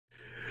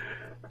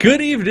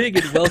Good evening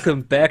and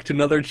welcome back to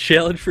another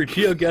challenge for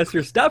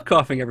GeoGuessr. Stop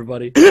coughing,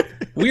 everybody.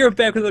 We are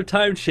back with another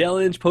time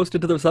challenge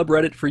posted to the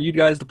subreddit for you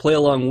guys to play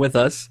along with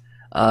us.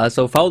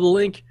 So follow the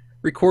link,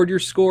 record your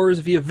scores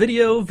via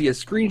video, via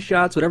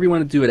screenshots, whatever you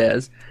want to do it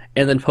as,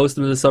 and then post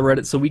them to the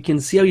subreddit so we can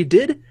see how you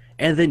did,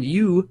 and then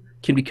you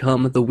can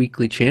become the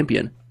weekly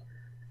champion.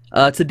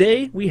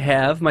 Today we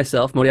have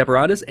myself, Modi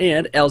Apparandus,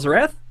 and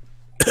Alzarath.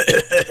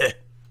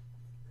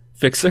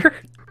 Fixer.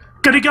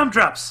 Goody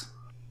gumdrops.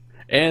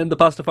 And the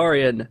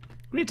Pastafarian.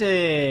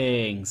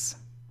 Greetings!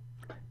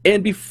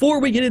 And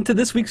before we get into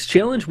this week's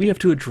challenge, we have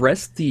to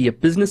address the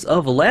business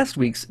of last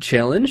week's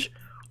challenge,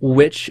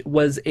 which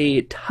was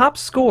a top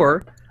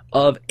score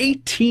of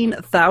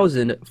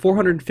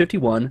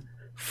 18,451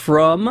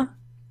 from...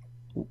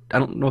 I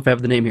don't know if I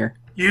have the name here.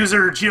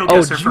 User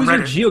GeoGuessr from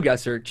Reddit.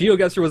 GeoGuessr.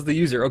 GeoGuessr was the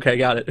user. Okay,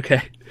 got it.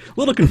 Okay. A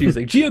little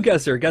confusing.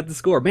 GeoGuessr got the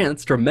score. Man,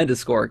 that's a tremendous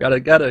score. Gotta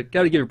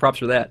give you props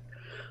for that.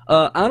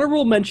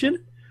 Honorable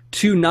mention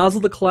to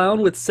Nozzle the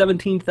Clown with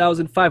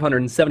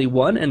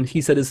 17,571, and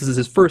he said this is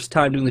his first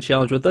time doing the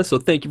challenge with us, so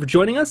thank you for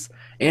joining us,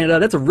 and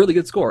that's a really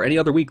good score. Any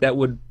other week, that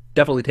would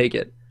definitely take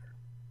it.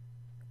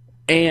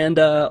 And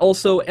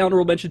also,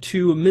 honorable mention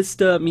to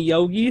Mr.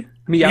 Miyagi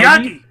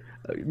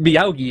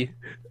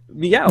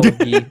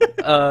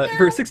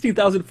for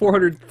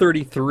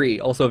 16,433,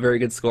 also a very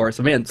good score.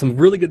 So man, some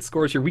really good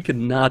scores here. We could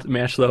not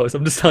match those.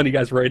 I'm just telling you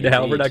guys right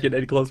now. We're not getting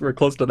any closer. We're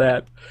close to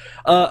that.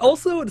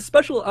 Also, a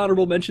special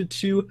honorable mention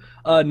to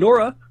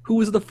Nora, who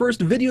was the first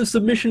video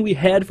submission we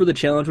had for the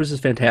challenge, which is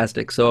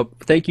fantastic. So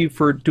thank you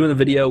for doing the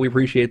video. We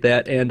appreciate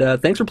that.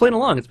 And thanks for playing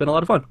along. It's been a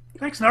lot of fun.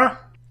 Thanks, Nora.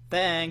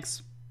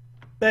 Thanks.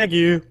 Thank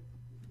you.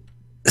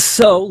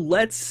 So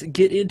let's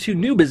get into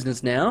new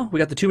business now. We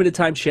got the 2-minute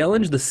time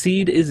challenge. The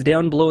seed is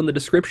down below in the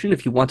description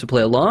if you want to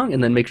play along,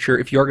 and then make sure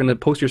if you are going to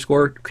post your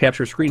score,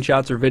 capture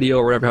screenshots or video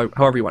or whatever,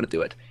 however you want to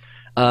do it.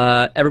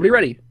 Everybody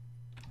ready?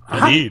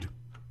 Indeed.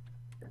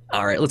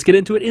 All right, let's get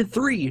into it in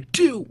 3,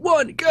 2,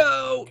 1,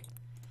 go!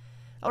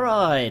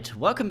 Alright,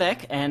 welcome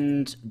back,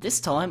 and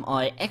this time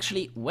I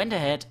actually went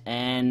ahead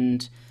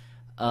and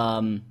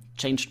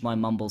changed my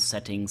mumble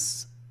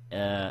settings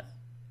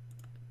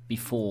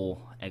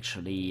before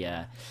actually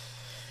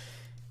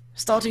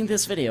starting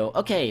this video.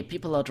 Okay,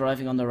 people are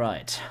driving on the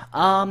right.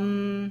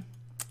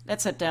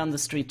 Let's head down the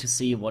street to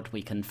see what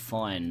we can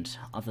find,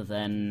 other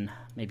than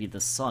maybe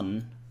the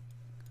sun.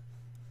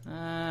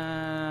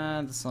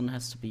 The sun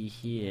has to be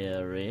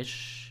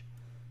here-ish.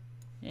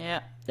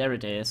 Yeah, there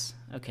it is.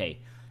 Okay.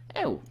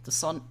 Oh, the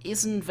sun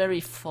isn't very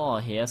far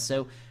here,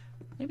 so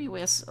maybe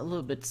we're a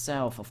little bit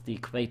south of the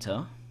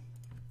equator.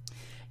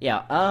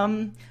 Yeah,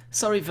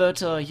 sorry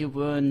Werther, you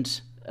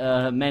weren't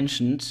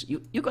mentioned.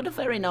 You got a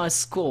very nice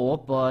score,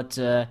 but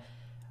oh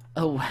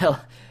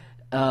well,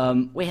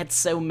 we had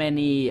so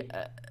many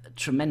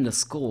tremendous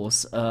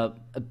scores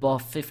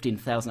above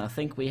 15,000. I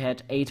think we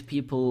had 8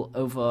 people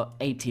over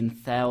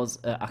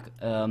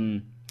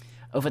 18,000,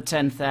 over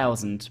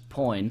 10,000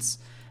 points,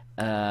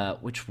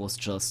 which was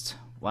just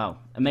wow,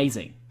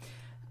 amazing.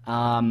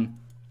 But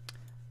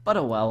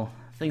oh well,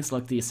 things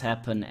like these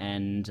happen,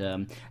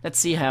 and let's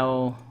see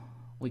how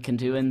we can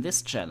do in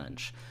this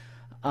challenge.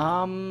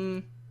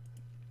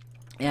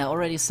 Yeah, I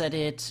already said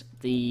it.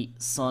 The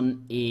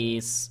sun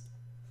is...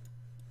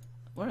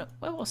 Where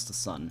was the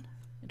sun?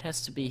 It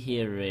has to be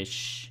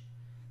here-ish.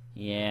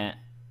 Yeah.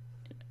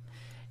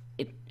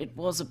 It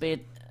was a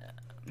bit...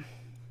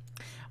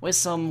 we're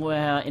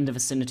somewhere in the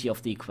vicinity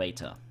of the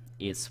equator,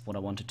 is what I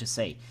wanted to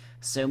say.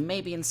 So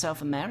maybe in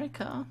South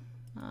America?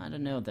 I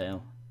don't know,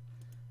 though.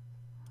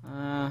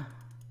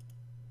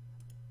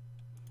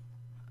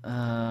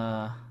 Oh.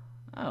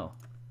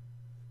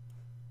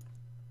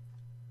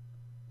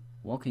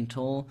 Walking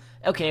tall.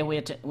 Okay,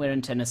 we're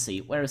in Tennessee.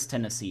 Where is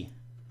Tennessee?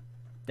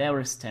 There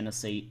is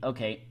Tennessee.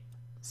 Okay,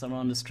 somewhere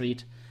on the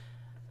street.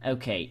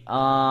 Okay.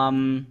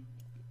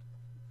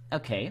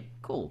 Okay,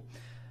 cool.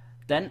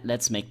 Then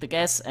let's make the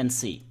guess and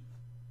see.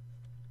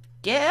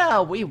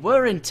 Yeah, we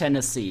were in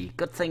Tennessee.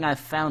 Good thing I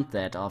found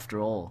that after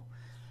all.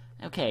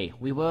 Okay,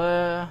 we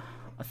were...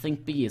 I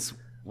think B is...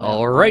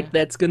 All right,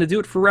 that's gonna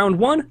do it for round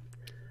 1.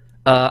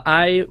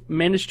 I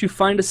managed to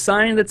find a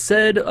sign that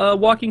said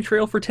walking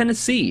trail for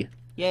Tennessee.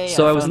 Yeah,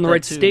 so I was in the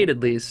right state at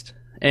least.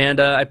 And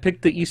I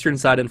picked the eastern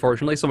side,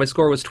 unfortunately, so my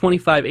score was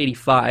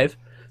 2585.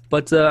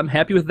 But I'm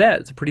happy with that.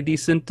 It's a pretty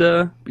decent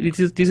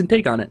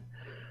take on it.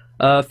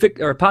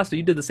 Pasta,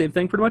 you did the same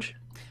thing pretty much?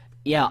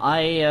 Yeah,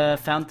 I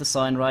found the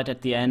sign right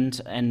at the end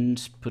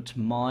and put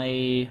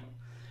my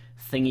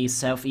thingy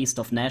southeast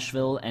of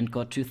Nashville and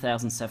got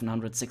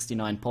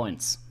 2,769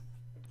 points.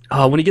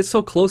 Oh, when you get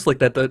so close like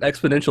that, the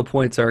exponential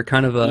points are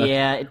kind of a...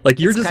 Yeah,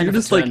 you're just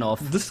like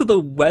just to the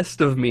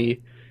west of me.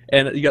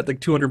 And you got like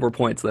 200 more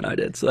points than I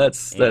did, so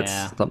that's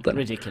something.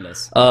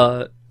 Ridiculous.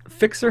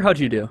 Fixer, how'd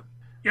you do?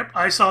 Yep,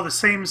 I saw the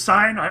same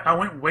sign. I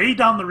went way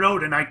down the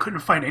road and I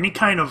couldn't find any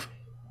kind of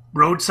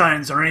road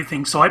signs or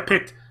anything, so I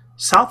picked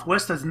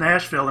southwest of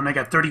Nashville and I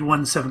got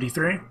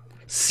 3173.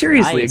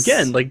 Seriously, Nice.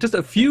 again, like just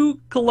a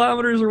few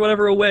kilometers or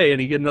whatever away,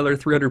 and you get another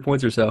 300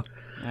 points or so.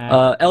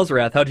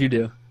 Elzarath, how'd you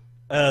do?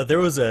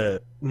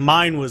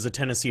 Mine was a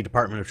Tennessee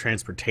Department of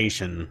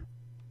Transportation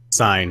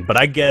sign, but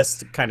I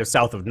guessed kind of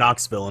south of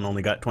Knoxville and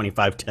only got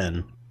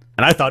 2510.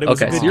 And I thought it was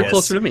a Okay, good so you're guess.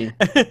 closer to me.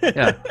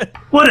 Yeah.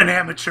 What an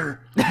amateur!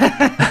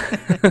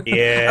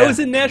 Yeah. I was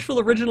in Nashville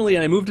originally,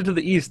 and I moved it to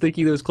the east,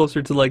 thinking it was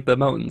closer to like the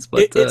mountains.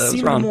 But It I was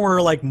seemed a wrong.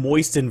 more like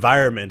moist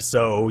environment,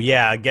 so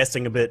yeah,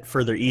 guessing a bit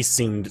further east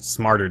seemed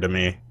smarter to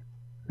me.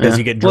 Because Yeah,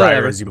 you get drier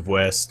whatever. as you move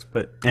west.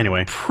 But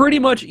anyway. Pretty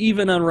much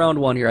even on round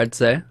one here, I'd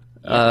say.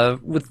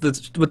 With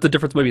the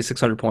difference, maybe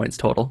 600 points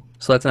total.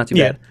 So that's not too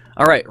Yeah. bad.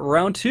 All right,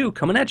 round two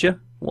coming at you.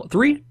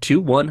 3, 2,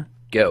 1,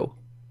 go.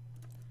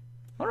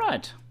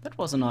 Alright, that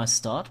was a nice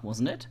start,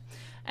 wasn't it?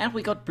 And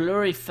we got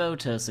blurry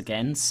photos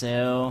again,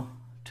 so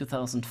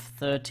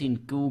 2013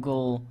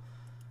 Google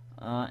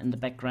in the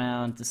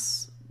background.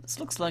 This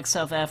looks like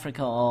South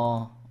Africa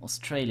or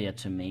Australia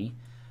to me.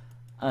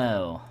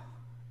 Oh,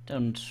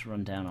 don't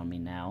run down on me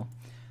now.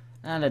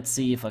 Let's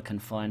see if I can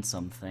find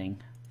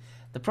something.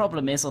 The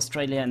problem is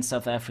Australia and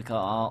South Africa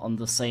are on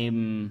the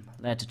same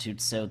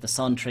latitude, so the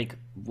sun trick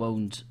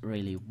won't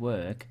really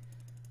work.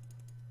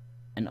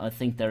 And I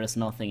think there is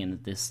nothing in the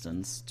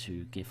distance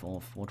to give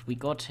off what we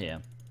got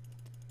here.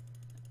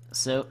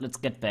 So let's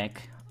get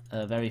back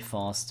very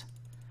fast.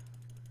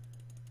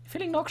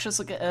 Feeling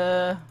noxious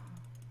again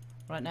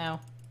right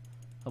now?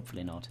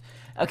 Hopefully not.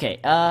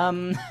 Okay, oh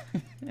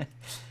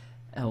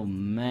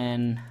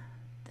man,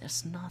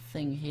 there's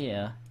nothing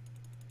here.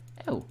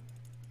 Oh,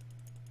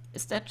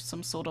 is that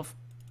some sort of...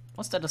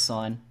 was that a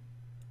sign?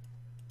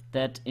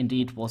 That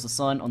indeed was a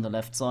sign on the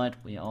left side.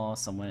 We are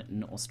somewhere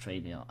in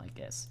Australia, I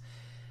guess.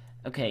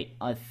 Okay,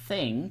 I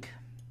think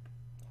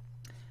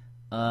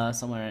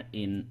somewhere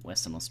in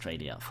Western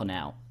Australia for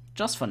now.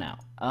 Just for now.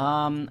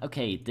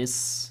 Okay,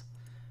 this...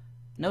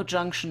 no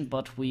junction,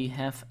 but we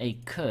have a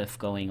curve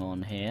going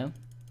on here.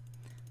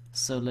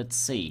 So let's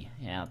see.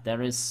 Yeah,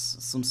 there is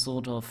some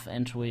sort of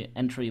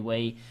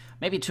entryway,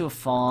 maybe to a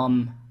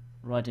farm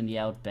right in the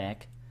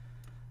outback.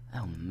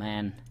 Oh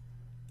man.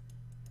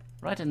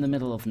 Right in the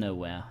middle of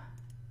nowhere.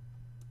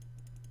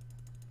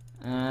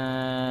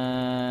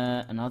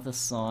 Another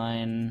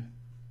sign.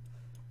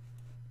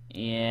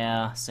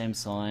 Yeah, same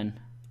sign.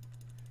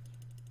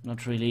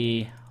 Not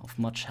really of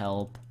much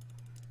help.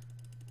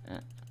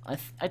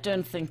 I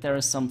don't think there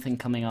is something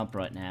coming up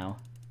right now.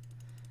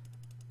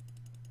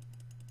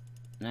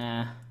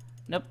 Nah.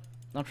 Nope,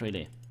 not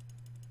really.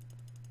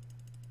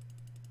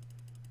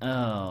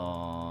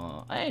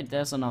 Oh, hey,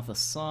 there's another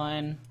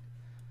sign.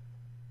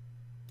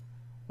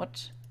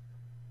 What?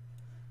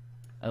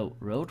 Oh,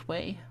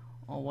 roadway?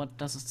 Or what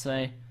does it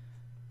say?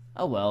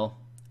 Oh well,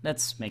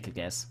 let's make a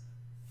guess.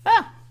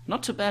 Ah,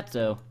 not too bad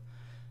though.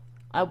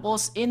 I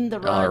was in the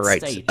right All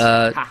right, state.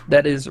 Ha.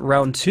 that is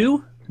round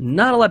two.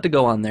 Not a lot to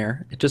go on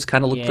there. It just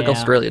kind of looked like Yeah.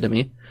 Australia to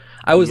me.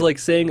 I was like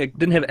saying I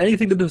didn't have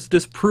anything to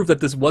disprove that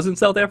this wasn't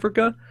South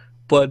Africa,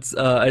 but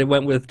I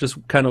went with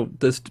just kind of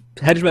this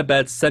hedged my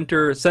bets,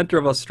 center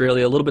of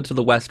Australia, a little bit to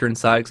the western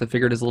side because I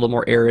figured it's a little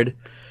more arid,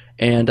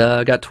 and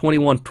got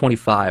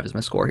 21-25 as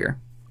my score here.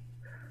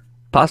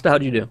 Pasta,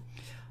 how'd you do?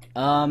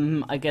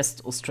 I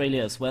guessed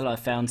Australia as well. I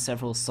found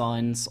several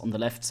signs on the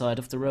left side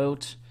of the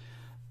road.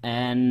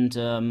 And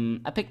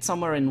I picked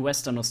somewhere in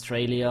Western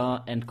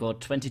Australia and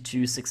got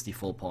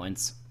 2264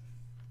 points.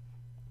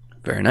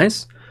 Very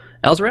nice.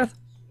 Alzarath?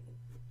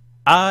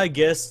 I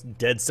guessed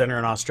dead center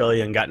in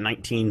Australia and got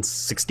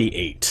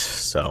 1968,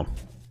 so...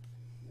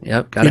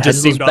 Yep, got to It just hedge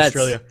those seemed bets.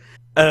 Australia.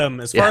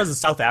 As far Yeah. as the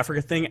South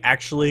Africa thing,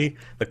 actually,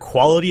 the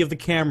quality of the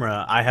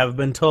camera, I have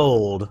been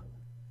told,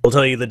 will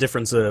tell you the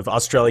difference of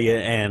Australia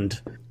and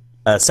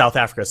South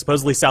Africa.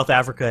 Supposedly South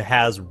Africa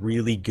has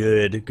really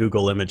good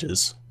Google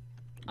images.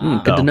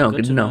 Good to know. Good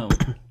Good to to know.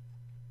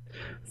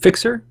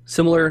 Fixer,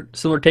 similar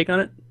take on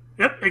it.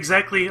 Yep,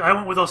 exactly. I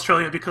went with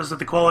Australia because of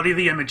the quality of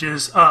the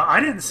images.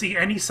 I didn't see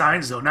any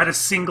signs, though. Not a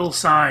single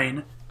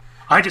sign.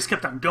 I just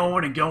kept on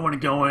going and going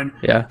and going.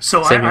 Yeah.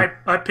 So same here.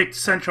 I picked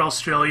Central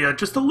Australia,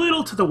 just a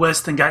little to the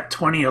west, and got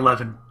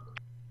 2011.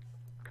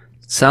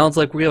 Sounds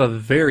like we have a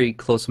very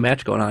close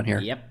match going on here.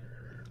 Yep.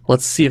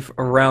 Let's see if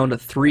round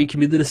three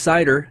can be the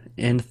decider.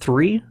 In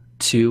 3,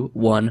 2,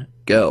 1,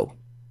 go.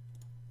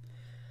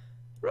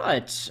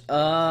 Right.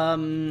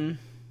 Nice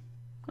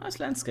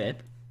landscape.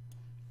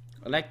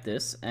 I like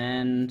this.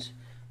 And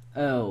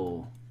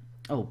oh,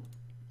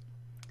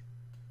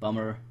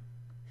 bummer.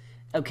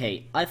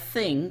 Okay, I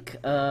think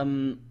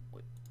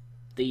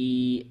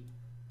the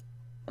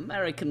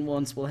American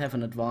ones will have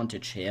an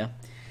advantage here.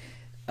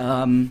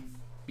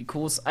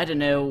 Because I don't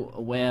know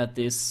where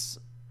this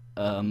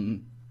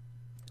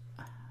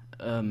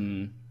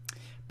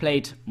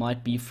plate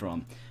might be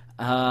from.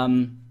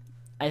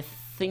 I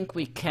think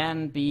we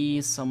can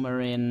be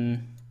somewhere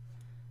in...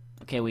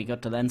 Okay, we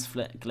got the lens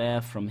glare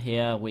from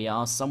here. We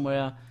are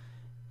somewhere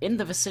in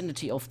the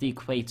vicinity of the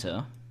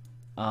equator.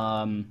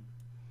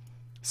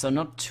 So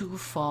not too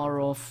far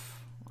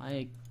off,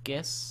 I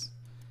guess.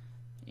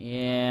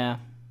 Yeah.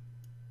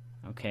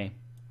 Okay.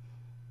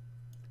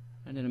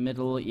 Right in the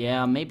middle.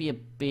 Yeah, maybe a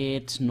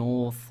bit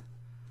north.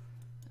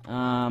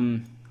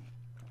 Oh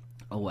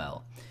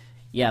well.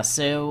 Yeah,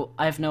 so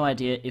I have no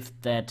idea if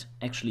that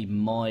actually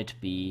might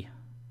be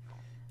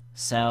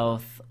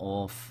south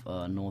of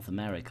North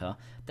America.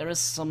 There is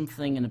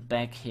something in the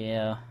back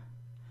here.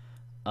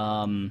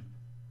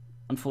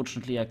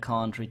 Unfortunately, I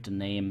can't read the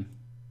name.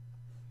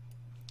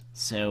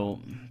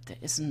 So there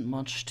isn't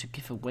much to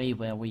give away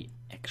where we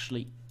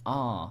actually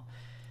are.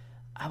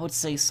 I would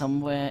say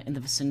somewhere in the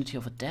vicinity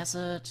of a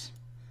desert.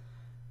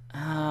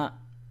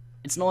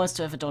 It's nice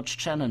to have a Dodge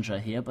Challenger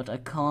here, but I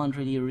can't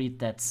really read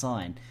that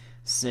sign.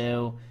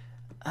 So,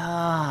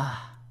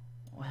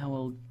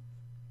 well,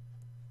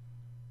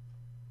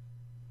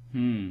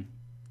 maybe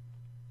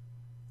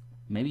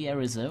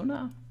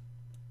Arizona?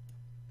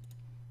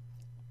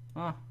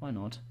 Why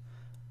not?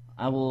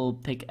 I will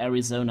pick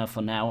Arizona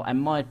for now. I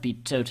might be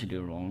totally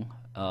wrong,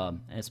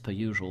 as per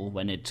usual,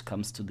 when it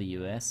comes to the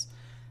US.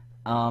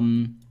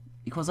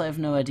 Because I have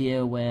no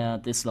idea where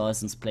this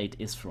license plate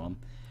is from.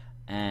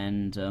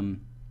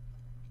 And,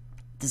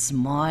 this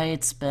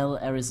might spell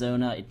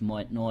Arizona, it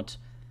might not.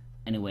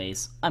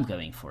 Anyways, I'm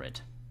going for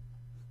it.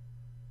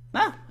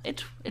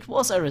 It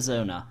was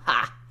Arizona.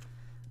 Ha!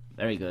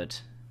 Very good,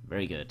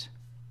 very good.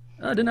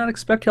 I did not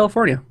expect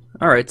California.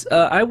 All right,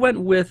 I went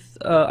with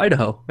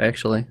Idaho.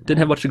 Actually, didn't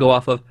have much to go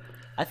off of.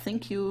 I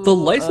think you, the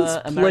license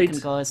American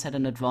plate guys had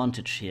an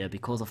advantage here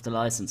because of the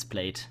license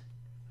plate.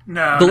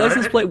 No, The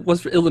license plate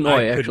was for Illinois. I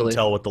couldn't Actually,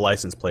 tell what the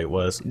license plate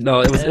was.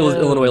 no, it was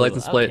Illinois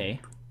license plate, Okay.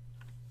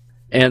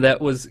 and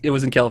it was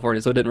in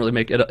California, so it didn't really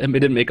make it. It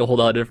didn't make a whole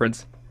lot of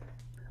difference,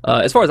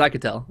 as far as I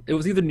could tell. It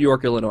was either New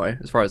York, or Illinois,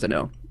 as far as I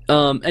know.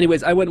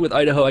 Anyways, I went with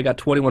Idaho. I got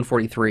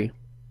 2143.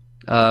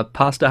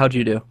 Pasta, how'd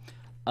you do?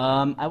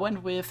 I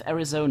went with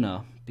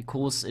Arizona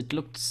because it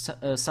looked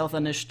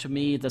southernish to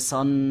me. The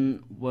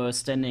sun was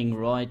standing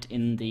right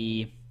in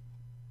the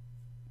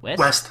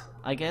west,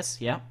 I guess,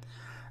 yeah.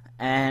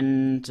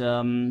 And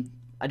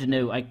I don't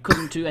know, I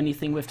couldn't do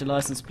anything with the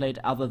license plate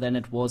other than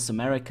it was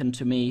American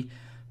to me.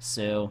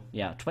 So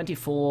yeah,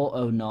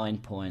 2409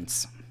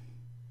 points.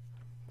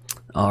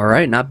 All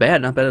right, not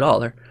bad at all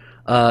there.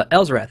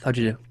 Elsrath, how'd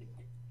you do?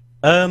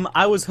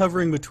 I was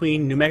hovering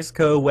between New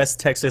Mexico, West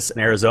Texas,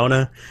 and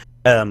Arizona.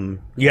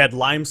 You had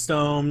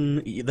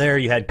limestone there.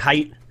 You had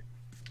kite,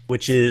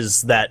 which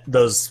is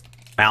those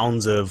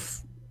mounds of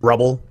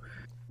rubble,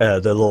 the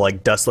little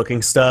like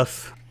dust-looking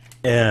stuff.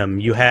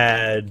 You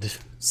had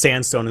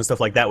sandstone and stuff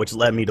like that, which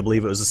led me to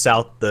believe it was the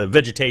south. The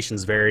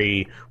vegetation's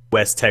very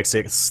West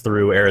Texas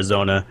through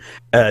Arizona.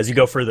 As you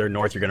go further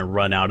north, you're going to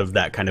run out of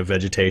that kind of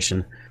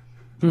vegetation.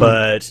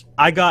 But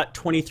I got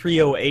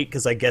 2308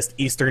 because I guessed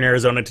Eastern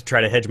Arizona to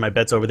try to hedge my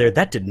bets over there.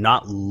 That did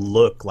not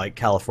look like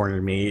California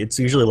to me. It's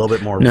usually a little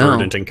bit more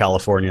verdant in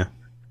California.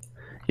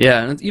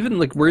 Yeah, and it's even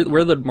like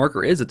where the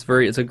marker is, it's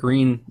a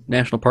green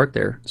national park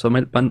there. So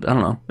I don't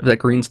know if that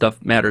green stuff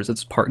matters.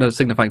 It's not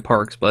signifying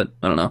parks, but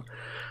I don't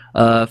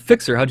know.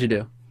 Fixer, how'd you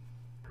do?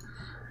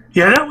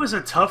 Yeah, that was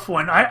a tough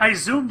one. I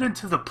zoomed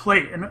into the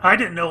plate, and I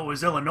didn't know it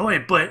was Illinois,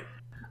 but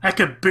I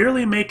could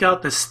barely make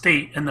out the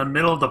state in the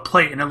middle of the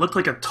plate, and it looked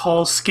like a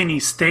tall, skinny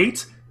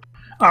state.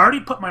 I already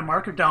put my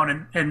marker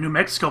down in New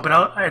Mexico, but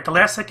at the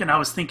last second I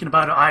was thinking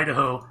about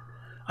Idaho.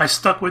 I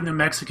stuck with New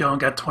Mexico and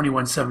got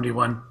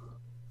 2171.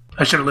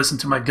 I should have listened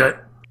to my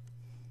gut.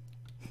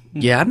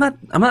 Yeah, I'm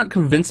not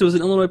convinced it was an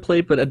Illinois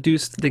plate, but I do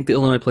think the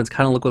Illinois plates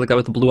kind of look like that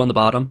with the blue on the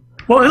bottom.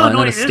 Well, Illinois and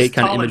then a is state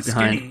kind of tall image and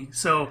behind. skinny,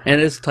 so And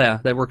it is, yeah,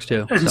 that works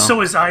too. and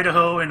so is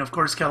Idaho, and of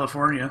course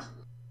California.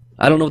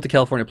 I don't know what the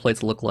California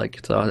plates look like,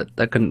 so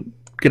that couldn't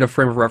get a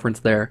frame of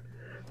reference there.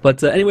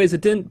 But anyways,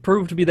 it didn't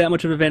prove to be that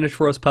much of an advantage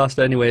for us,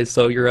 Pasta. Anyways,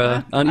 so you're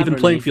on even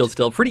playing relieved. field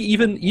still. Pretty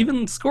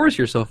even scores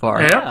here so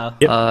far.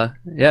 Yeah.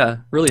 Yeah,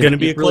 really. It's gonna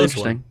be a really close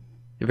interesting. one.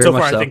 Very So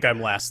much far, so. I think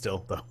I'm last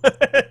still, though.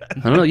 I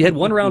don't know. You had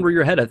one round where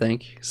you're ahead, I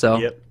think. So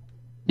Yep.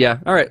 yeah.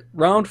 All right,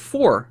 round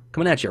 4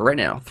 coming at you right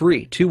now.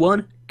 3, 2,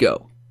 1,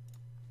 go.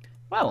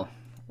 Well,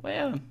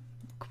 we're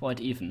quite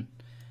even.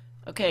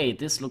 Okay,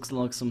 this looks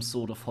like some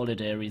sort of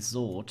holiday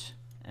resort,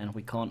 and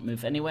we can't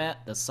move anywhere.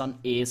 The sun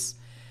is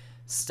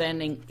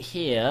standing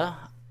here,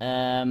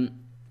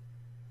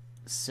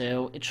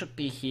 so it should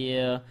be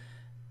here,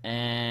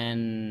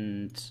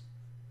 and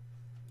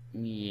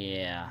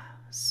yeah,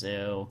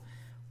 so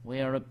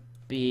we're a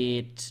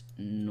bit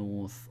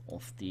north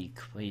of the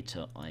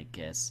equator, I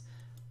guess,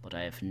 but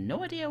I have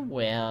no idea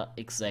where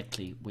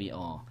exactly we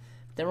are.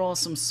 There are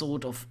some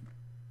sort of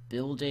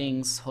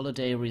buildings,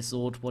 holiday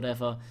resort,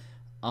 whatever.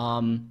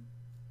 The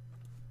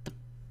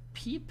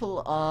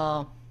people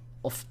are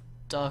of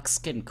dark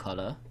skin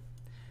color,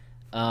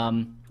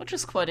 which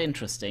is quite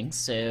interesting.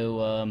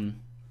 So,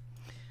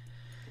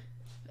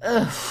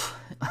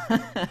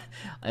 I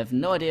have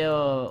no idea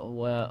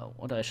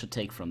what I should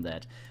take from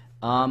that.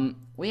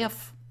 We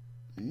have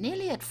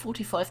nearly at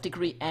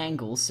 45-degree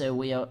angle, so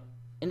we are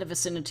in the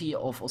vicinity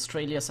of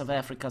Australia, South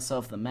Africa,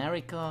 South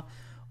America,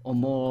 or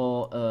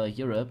more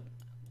Europe.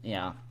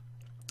 Yeah.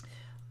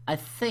 I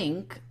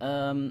think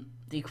the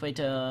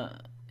equator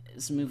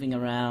is moving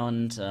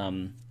around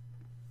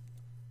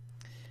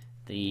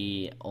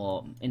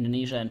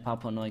Indonesia and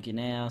Papua New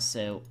Guinea,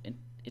 so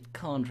it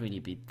can't really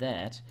be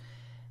that.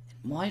 It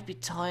Might be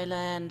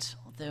Thailand,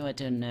 although I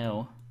don't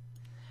know.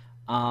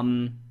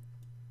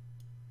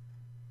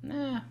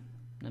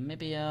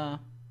 Namibia.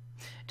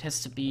 It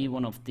has to be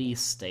one of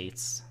these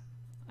states,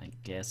 I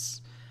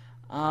guess.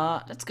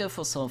 Let's go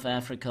for South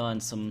Africa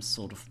and some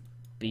sort of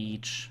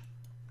beach.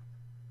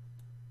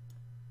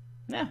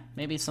 Yeah,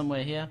 maybe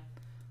somewhere here.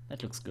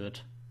 That looks good.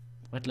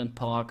 Wetland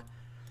park.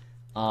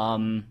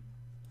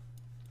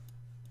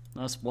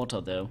 Nice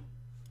water though.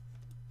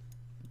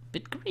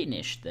 Bit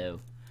greenish though.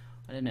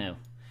 I don't know.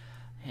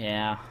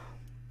 Yeah.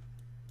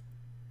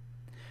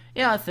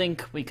 Yeah, I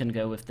think we can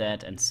go with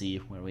that and see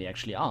where we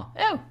actually are.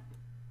 Oh!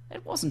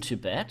 It wasn't too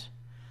bad.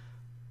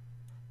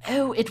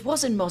 Oh, it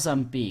was in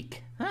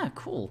Mozambique. Ah,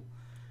 cool.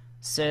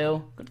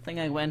 So, good thing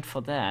I went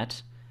for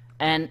that.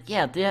 And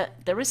yeah,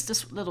 there is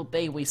this little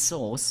bay we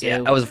saw, so...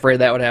 Yeah, I was afraid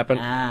that would happen.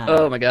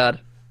 Oh my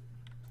god.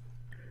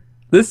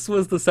 This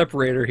was the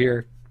separator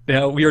here.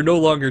 Now, we are no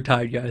longer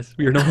tied, guys.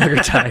 We are no longer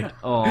tied.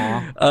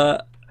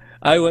 Aww.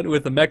 I went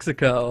with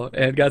Mexico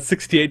and got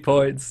 68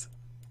 points.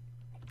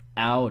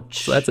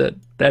 Ouch. So that's it.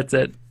 That's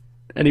it.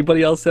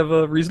 Anybody else have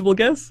a reasonable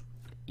guess?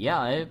 Yeah,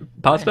 I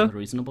Pasta? have a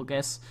reasonable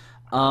guess.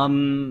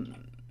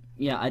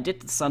 Yeah, I did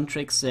the sun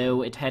trick,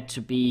 so it had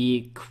to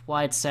be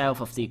quite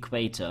south of the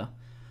equator.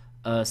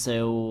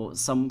 So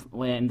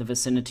somewhere in the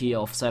vicinity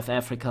of South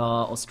Africa,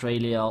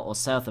 Australia, or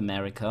South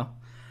America.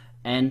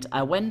 And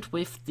I went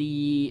with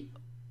the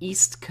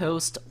east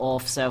coast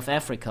of South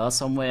Africa,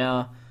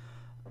 somewhere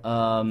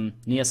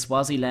near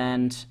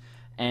Swaziland,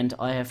 and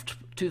I have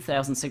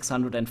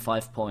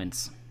 2,605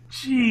 points.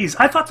 Jeez,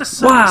 I thought the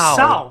sun was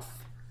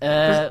south.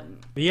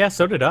 Yeah,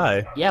 so did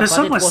I. Yeah, The but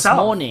sun it was was south.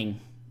 morning.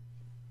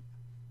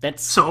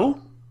 That's...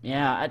 So?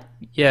 Yeah,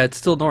 Yeah, it's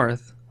still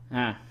north.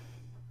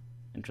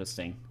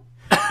 Interesting.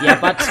 Yeah,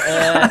 but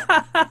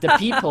the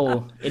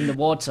people in the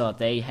water,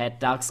 they had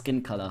dark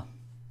skin color.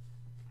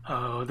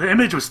 Oh, the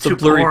image was too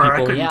blurry poor. I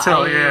people. couldn't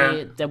tell.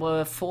 Yeah. There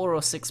were 4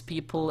 or 6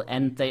 people,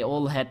 and they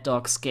all had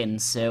dark skin,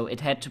 so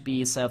it had to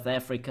be South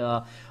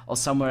Africa or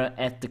somewhere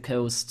at the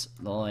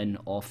coastline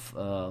of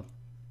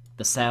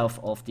the south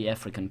of the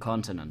African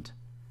continent.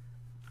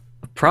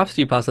 Props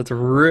to you, Pasta. That's a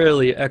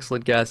really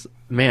excellent guess.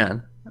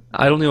 Man,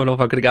 I don't even know if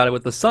I could have got it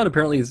with the sun.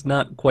 Apparently, it's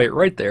not quite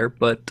right there,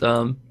 but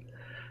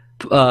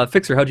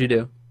Fixer, how'd you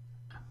do?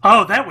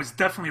 Oh, that was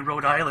definitely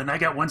Rhode Island. I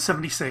got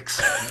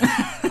 176.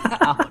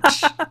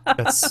 Ouch.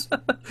 That's,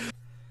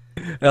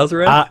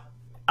 Elzarad?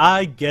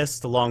 I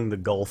guessed along the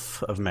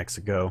Gulf of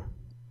Mexico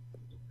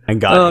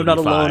and got I'm not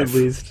 85. alone, at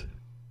least.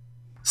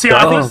 See, So I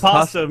I think was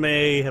Pasta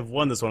may have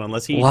won this one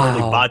unless he Wow.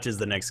 totally botches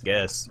the next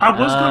guess. going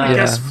to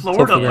guess Yeah,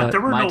 Florida, something but that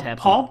there were might no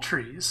happen. palm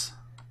trees.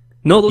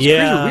 No, those trees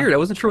Yeah. are weird. I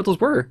wasn't sure what those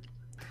were.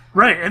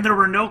 Right, and there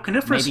were no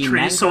coniferous Maybe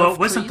trees, so mangrove it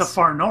wasn't the trees?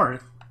 far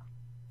north.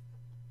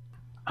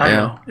 I Yeah.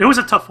 know. It was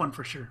a tough one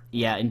for sure.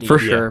 Yeah, indeed. For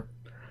sure.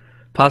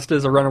 Pasta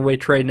is a runaway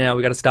trade now.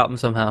 We got to stop him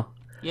somehow.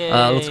 Yay.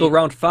 Let's go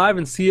round 5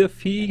 and see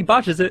if he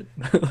botches it.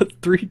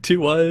 3, 2,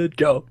 1,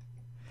 go.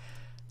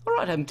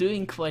 Alright, I'm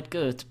doing quite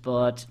good,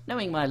 but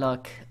knowing my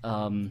luck,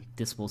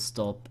 this will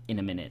stop in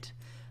a minute.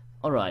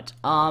 Alright,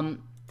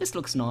 this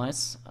looks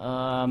nice.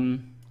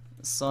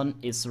 Sun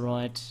is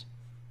right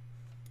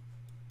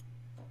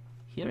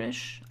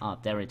here-ish. Ah,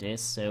 there it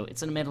is. So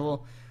it's in the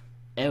middle.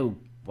 Oh,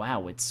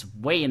 wow, it's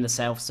way in the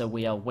south, so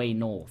we are way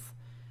north.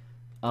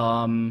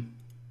 Or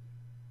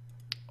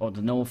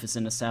the north is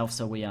in the south,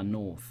 so we are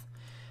north.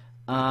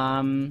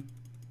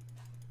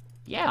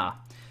 Yeah.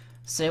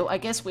 So I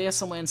guess we are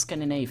somewhere in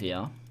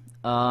Scandinavia.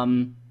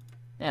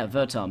 Yeah,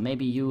 Verta,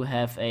 maybe you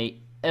have a...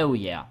 Oh,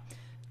 yeah.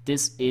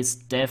 This is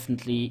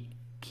definitely...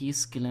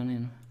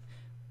 Kiiskilainen.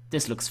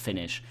 This looks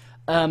Finnish.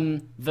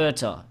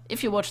 Verta,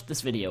 if you watched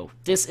this video,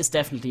 this is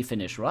definitely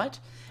Finnish, right?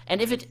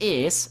 And if it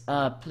is,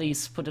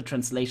 please put a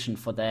translation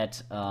for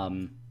that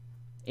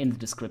in the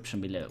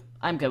description below.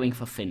 I'm going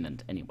for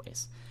Finland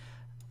anyways.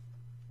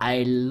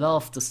 I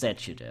love the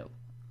statue though.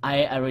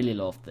 I really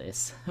love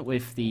this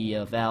with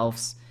the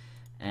valves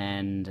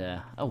and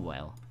oh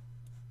well.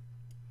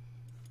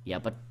 Yeah,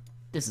 but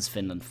this is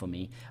Finland for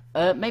me.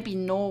 Maybe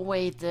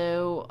Norway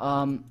though,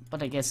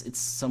 but I guess it's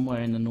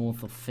somewhere in the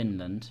north of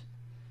Finland.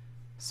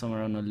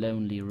 Somewhere on a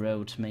lonely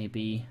road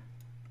maybe.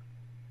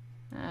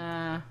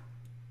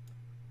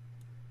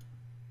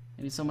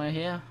 Maybe somewhere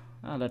here?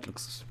 Oh, that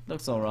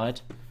looks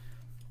alright.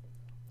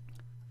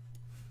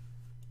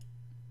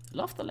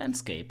 Love the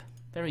landscape.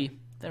 Very,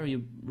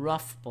 very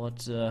rough,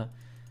 but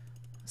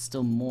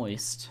still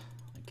moist,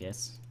 I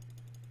guess.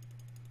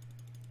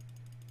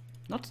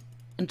 Not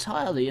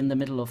entirely in the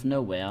middle of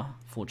nowhere,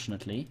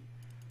 fortunately,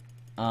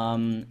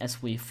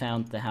 as we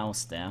found the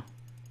house there.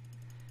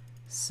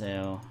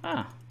 So,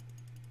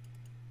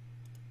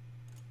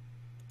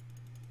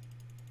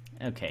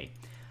 okay,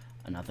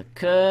 another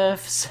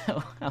curve.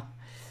 So, oh,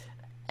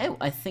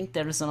 I think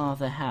there is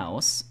another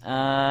house.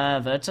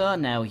 Verta,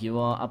 now you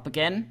are up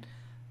again.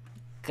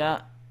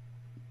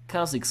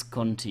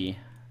 Kazakhstan.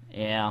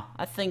 Yeah,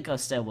 I think I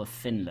stay with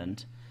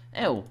Finland.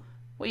 Oh,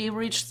 we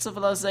reached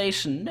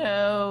civilization.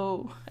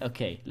 No.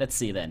 Okay, let's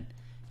see then.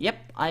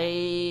 Yep,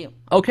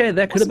 Okay,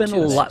 that could have been a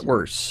Wasn't too lot bad.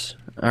 worse.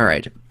 All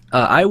right.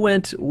 I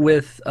went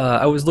with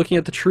I was looking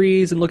at the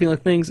trees and looking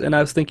at things, and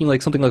I was thinking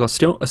like something like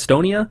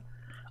Estonia.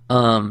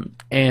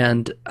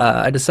 And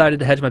I decided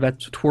to hedge my bet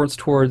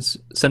towards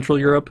Central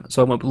Europe,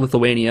 so I went with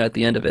Lithuania at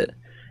the end of it,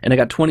 and I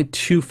got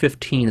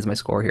 22-15 as my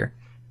score here.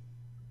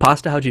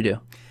 Pasta, how'd you do?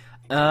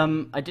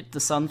 I did the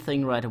sun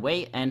thing right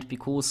away, and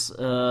because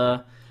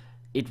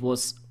it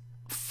was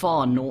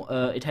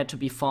it had to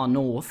be far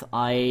north,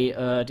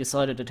 I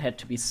decided it had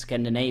to be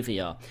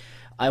Scandinavia.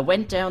 I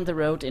went down the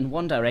road in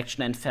one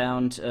direction and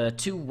found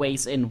 2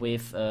 ways in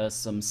with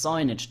some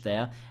signage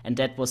there, and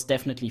that was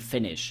definitely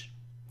Finnish.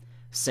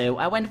 So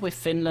I went with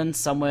Finland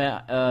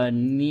somewhere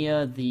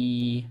near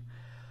the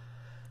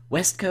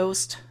west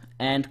coast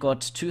and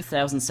got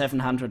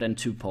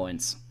 2,702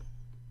 points.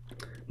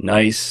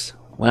 Nice.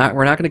 We're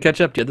not going to catch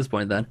up to you at this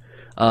point then.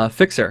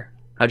 Fixer,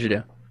 how'd you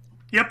do?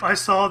 Yep, I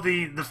saw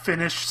the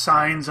Finnish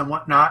signs and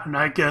whatnot, and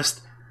I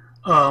guessed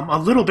a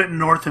little bit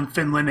north in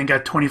Finland and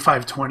got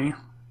 25-20.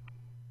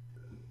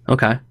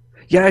 Okay.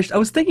 Yeah, I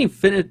was thinking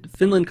Finland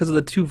because of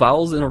the 2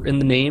 vowels in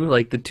the name,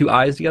 like the 2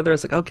 I's together. I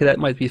was like, okay, that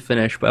might be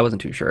Finnish, but I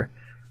wasn't too sure.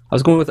 I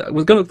was going with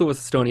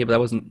Estonia, but I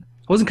wasn't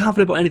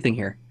confident about anything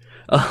here.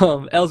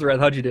 Elzareth,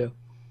 how'd you do?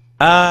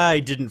 I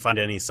didn't find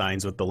any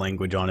signs with the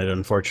language on it,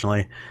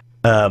 unfortunately.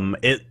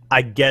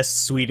 I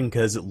guessed Sweden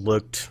because it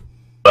looked,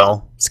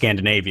 well,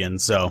 Scandinavian,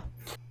 so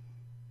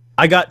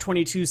I got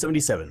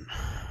 22-77.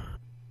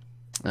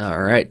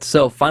 All right,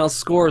 so final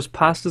scores.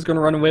 Pasta's going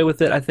to run away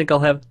with it. I think I'll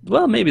have,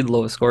 well, maybe the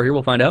lowest score here.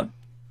 We'll find out.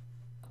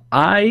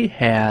 I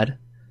had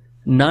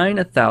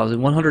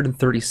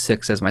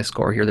 9,136 as my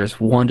score here. There's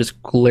one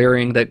just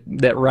glaring,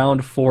 that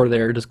round 4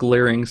 there, just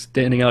glaring,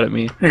 standing out at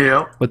me.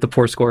 Yeah. With the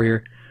poor score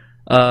here.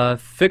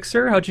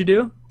 Fixer, how'd you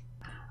do?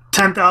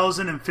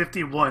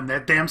 10,051.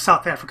 That damn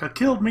South Africa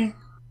killed me.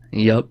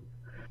 Yep.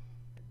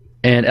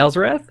 And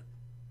Elzarath?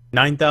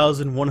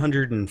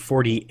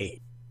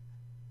 9,148.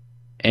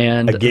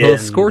 And again, the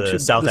score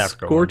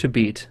to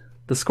beat,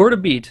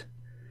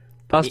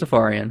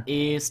 Pastafarian,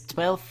 is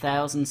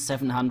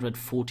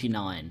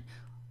 12,749.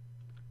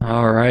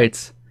 All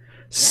right.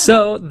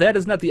 So that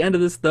is not the end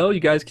of this, though.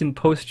 You guys can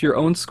post your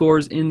own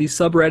scores in the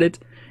subreddit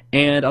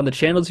and on the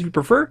channels if you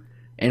prefer,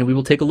 and we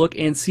will take a look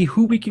and see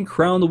who we can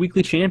crown the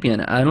weekly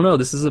champion. I don't know.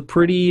 This is a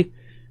pretty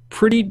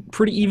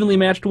evenly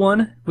matched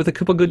one with a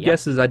couple good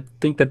guesses. I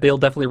think that they'll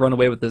definitely run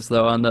away with this,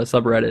 though, on the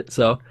subreddit.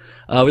 So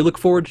we look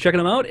forward to checking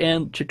them out,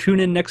 and tune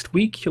in next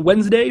week,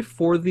 Wednesday,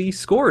 for the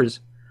scores.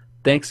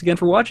 Thanks again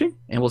for watching,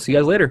 and we'll see you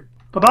guys later.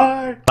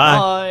 Bye-bye. Bye.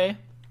 Bye.